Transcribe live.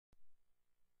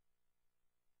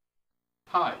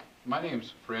Hi, my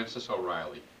name's Francis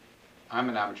O'Reilly. I'm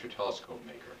an amateur telescope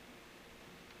maker.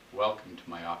 Welcome to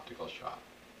my optical shop.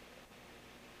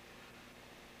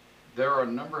 There are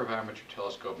a number of amateur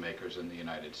telescope makers in the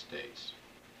United States.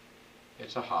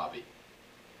 It's a hobby.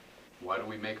 Why do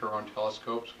we make our own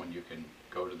telescopes when you can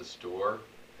go to the store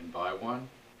and buy one?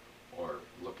 Or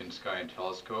look in Sky and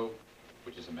Telescope,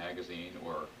 which is a magazine,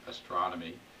 or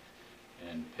Astronomy,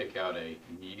 and pick out a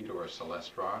Meade or a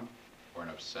Celestron, or an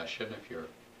Obsession if you're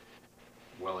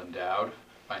well endowed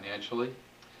financially?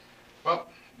 Well,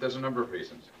 there's a number of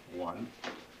reasons. One,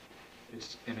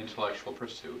 it's an intellectual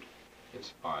pursuit.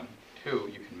 It's fun. Two,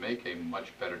 you can make a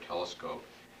much better telescope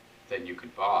than you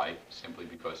could buy simply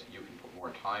because you can put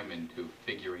more time into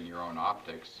figuring your own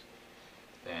optics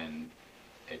than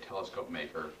a telescope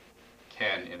maker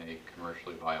can in a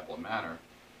commercially viable manner.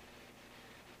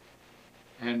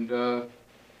 And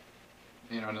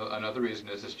another reason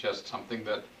is it's just something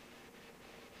that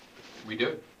we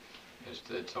do.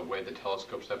 It's a way the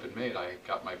telescopes have been made. I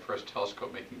got my first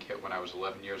telescope making kit when I was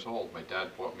 11 years old. My dad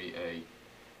bought me a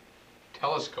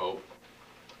telescope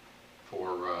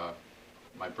for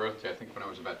my birthday, I think when I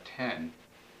was about 10.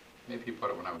 Maybe he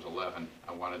bought it when I was 11.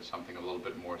 I wanted something a little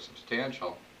bit more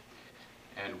substantial.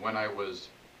 And when I was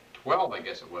 12, I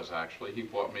guess it was actually, he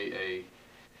bought me a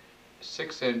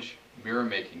 6-inch mirror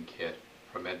making kit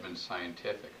from Edmunds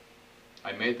Scientific.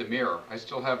 I made the mirror. I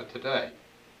still have it today.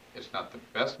 It's not the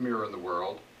best mirror in the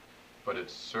world, but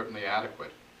it's certainly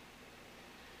adequate.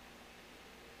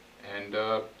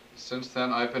 And since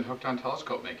then I've been hooked on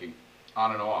telescope making,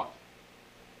 on and off.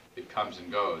 It comes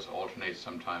and goes, alternates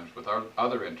sometimes with our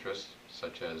other interests,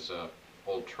 such as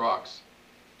old trucks.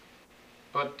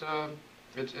 But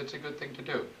it's a good thing to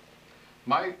do.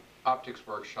 My optics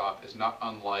workshop is not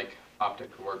unlike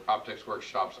optics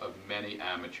workshops of many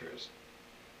amateurs.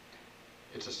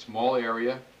 It's a small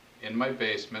area in my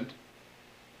basement.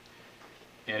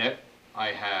 In it, I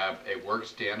have a work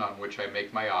stand on which I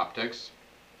make my optics,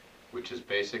 which is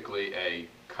basically a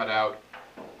cutout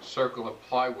circle of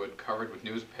plywood covered with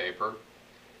newspaper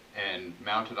and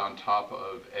mounted on top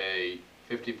of a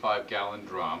 55-gallon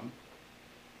drum.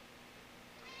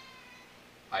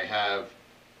 I have,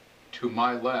 to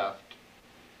my left,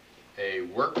 a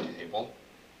work table.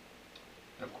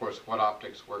 And of course, what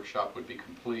optics workshop would be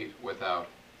complete without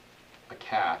a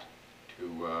cat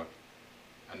to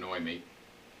annoy me?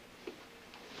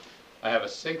 I have a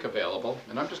sink available,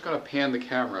 and I'm just going to pan the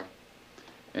camera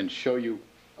and show you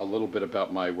a little bit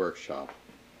about my workshop.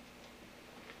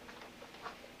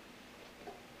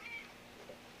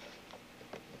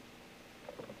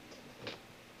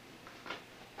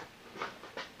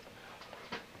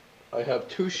 I have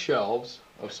 2 shelves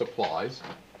of supplies.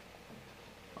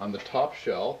 On the top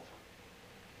shelf,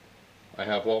 I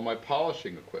have all my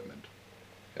polishing equipment.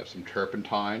 I have some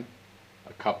turpentine,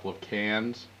 a couple of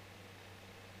cans.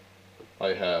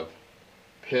 I have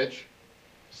pitch,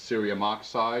 cerium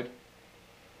oxide,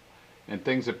 and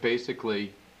things that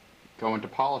basically go into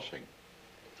polishing.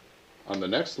 On the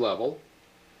next level,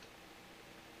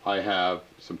 I have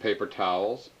some paper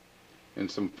towels and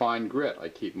some fine grit. I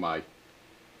keep my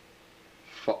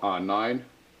 9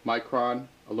 micron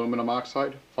aluminum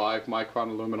oxide, 5 micron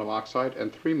aluminum oxide,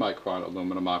 and 3 micron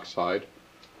aluminum oxide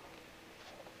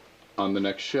on the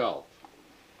next shelf.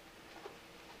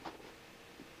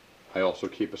 I also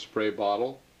keep a spray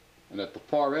bottle, and at the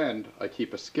far end I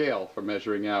keep a scale for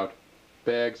measuring out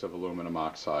bags of aluminum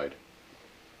oxide.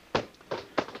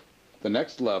 The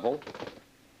next level,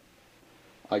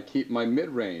 I keep my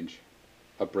mid-range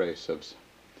abrasives.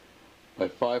 My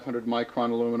 500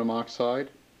 micron aluminum oxide,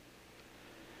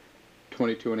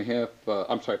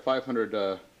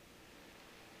 500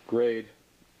 grade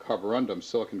carborundum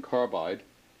silicon carbide,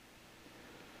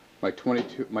 my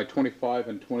 25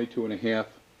 and 22.5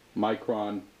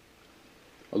 micron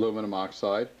aluminum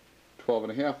oxide,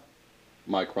 12.5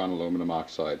 micron aluminum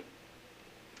oxide.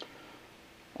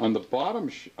 On the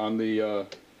bottom, on the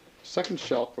second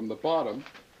shelf from the bottom,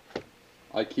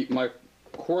 I keep my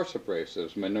coarse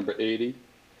abrasives, my number 80,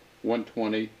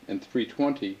 120, and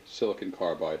 320 silicon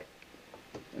carbide.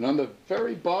 And on the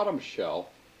very bottom shelf,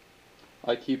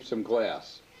 I keep some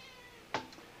glass.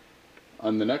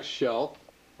 On the next shelf,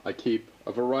 I keep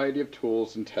a variety of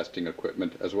tools and testing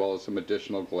equipment, as well as some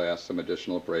additional glass, some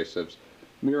additional abrasives,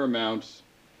 mirror mounts,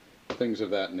 things of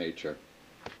that nature.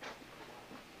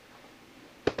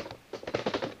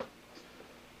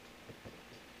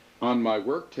 On my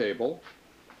work table,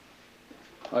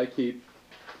 I keep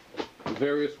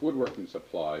various woodworking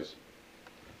supplies.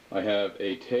 I have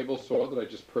a table saw that I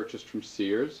just purchased from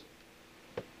Sears.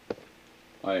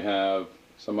 I have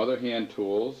some other hand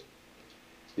tools,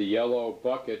 The yellow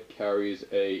bucket carries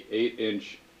a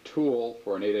 8-inch tool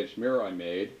for an 8-inch mirror I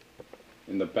made.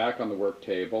 In the back on the work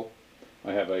table,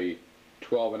 I have a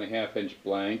 12.5-inch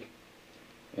blank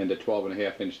and a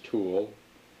 12.5-inch tool.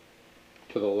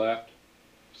 To the left,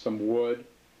 some wood.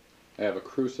 I have a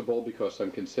crucible because I'm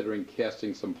considering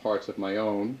casting some parts of my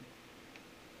own.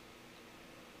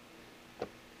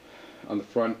 On the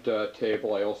front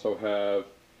table, I also have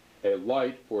a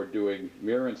light for doing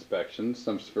mirror inspections,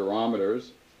 some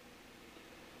spherometers,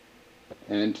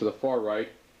 and to the far right,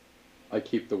 I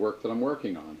keep the work that I'm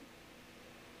working on.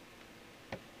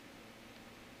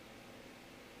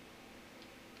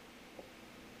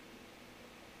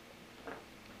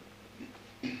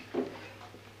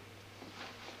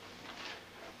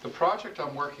 The project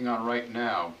I'm working on right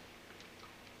now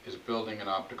is building an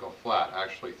optical flat,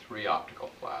 actually 3 optical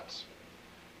flats.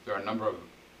 There are a number of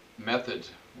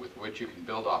methods with which you can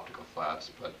build optical flats,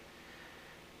 but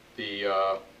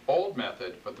the old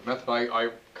method, but the method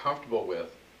I'm comfortable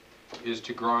with, is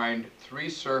to grind 3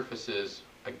 surfaces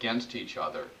against each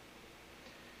other.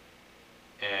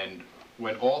 And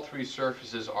when all 3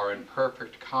 surfaces are in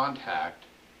perfect contact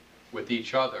with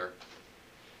each other,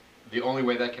 the only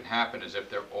way that can happen is if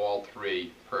they're all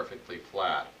 3 perfectly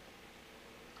flat.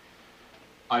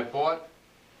 I bought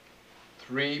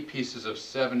 3 pieces of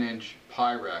 7-inch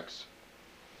Pyrex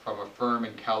from a firm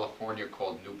in California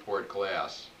called Newport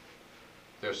Glass.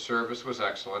 Their service was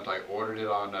excellent. I ordered it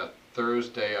on a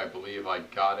Thursday. I believe I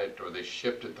got it, or they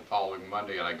shipped it the following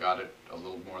Monday, and I got it a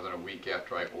little more than a week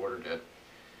after I ordered it.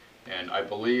 And I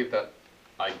believe that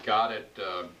I got it,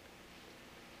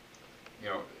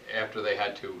 after they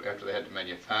had to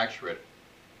manufacture it.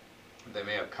 They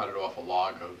may have cut it off a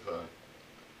log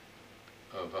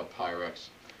of Pyrex.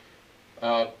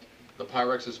 The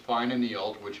Pyrex is fine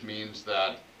annealed, which means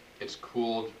that it's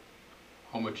cooled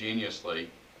homogeneously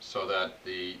so that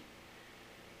the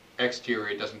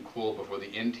exterior doesn't cool before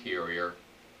the interior,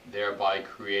 thereby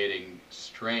creating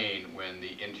strain when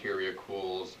the interior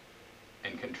cools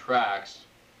and contracts,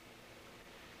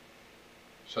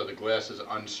 so the glass is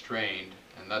unstrained,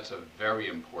 and that's a very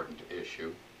important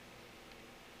issue.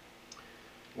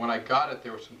 When I got it,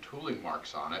 there were some tooling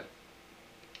marks on it.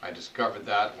 I discovered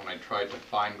that when I tried to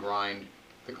fine grind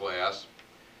the glass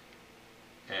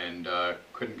and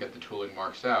couldn't get the tooling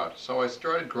marks out. So I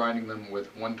started grinding them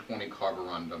with 120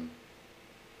 carborundum,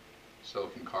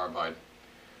 silicon carbide.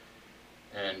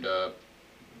 And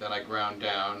then I ground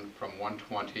down from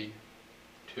 120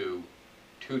 to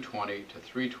 220 to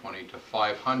 320 to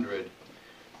 500.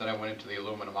 Then I went into the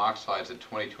aluminum oxides at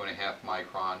 22.5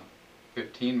 micron,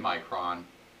 15 micron,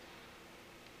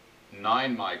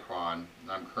 9 micron,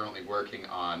 and I'm currently working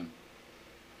on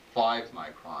 5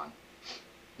 micron.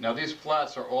 Now these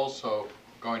flats are also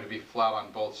going to be flat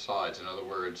on both sides. In other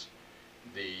words,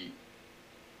 the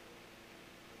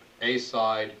A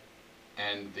side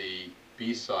and the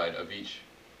B side of each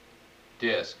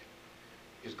disc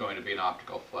is going to be an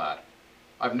optical flat.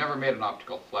 I've never made an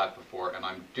optical flat before, and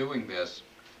I'm doing this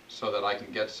so that I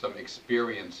can get some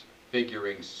experience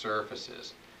figuring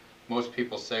surfaces. Most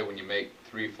people say when you make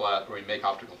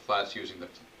optical flats using the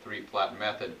 3 flat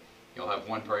method, you'll have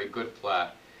 1 very good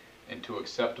flat and 2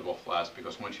 acceptable flats,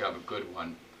 because once you have a good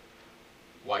one,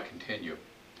 why continue?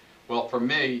 Well, for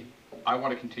me, I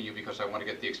want to continue because I want to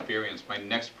get the experience. My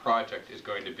next project is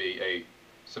going to be a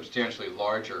substantially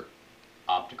larger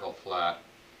optical flat,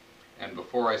 and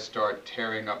before I start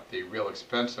tearing up the real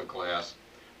expensive glass,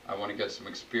 I want to get some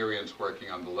experience working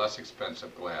on the less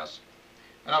expensive glass.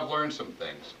 And I've learned some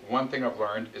things. One thing I've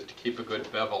learned is to keep a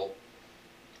good bevel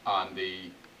on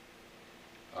the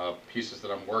pieces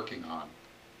that I'm working on.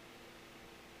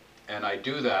 And I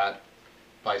do that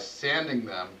by sanding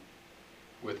them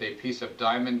with a piece of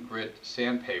diamond grit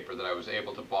sandpaper that I was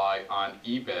able to buy on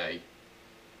eBay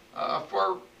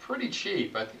for pretty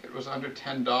cheap. I think it was under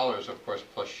 $10, of course,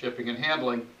 plus shipping and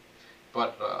handling,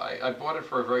 but I bought it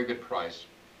for a very good price.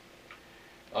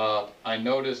 I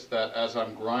noticed that as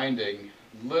I'm grinding,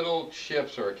 little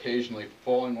chips are occasionally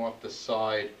falling off the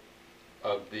side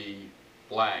of the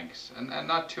blanks, and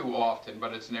not too often,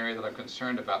 but it's an area that I'm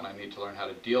concerned about and I need to learn how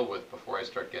to deal with before I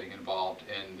start getting involved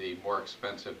in the more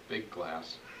expensive big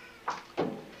glass.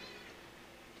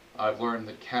 I've learned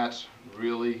that cats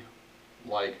really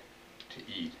like to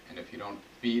eat, and if you don't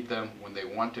feed them when they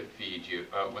want to feed you,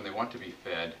 when they want to be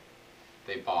fed,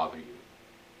 they bother you.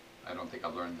 I don't think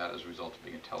I've learned that as a result of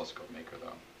being a telescope maker,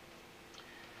 though.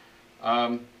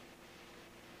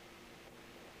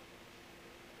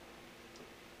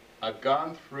 I've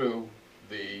gone through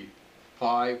the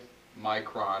 5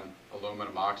 micron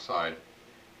aluminum oxide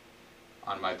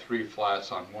on my 3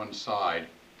 flats on one side,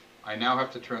 I now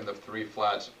have to turn the 3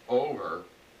 flats over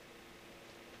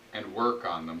and work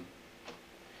on them.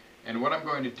 And what I'm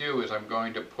going to do is I'm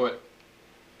going to put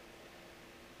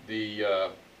the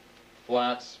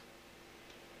flats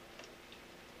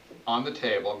on the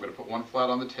table. I'm going to put one flat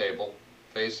on the table,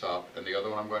 face up, and the other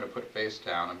one I'm going to put face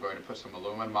down. I'm going to put some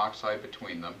aluminum oxide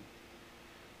between them,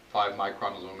 5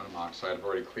 micron aluminum oxide. I've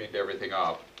already cleaned everything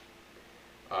up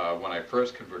when I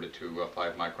first converted to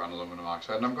 5 micron aluminum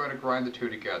oxide, and I'm going to grind the two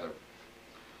together.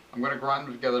 I'm going to grind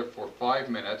them together for 5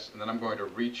 minutes, and then I'm going to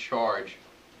recharge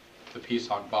the piece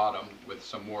on bottom with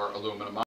some more aluminum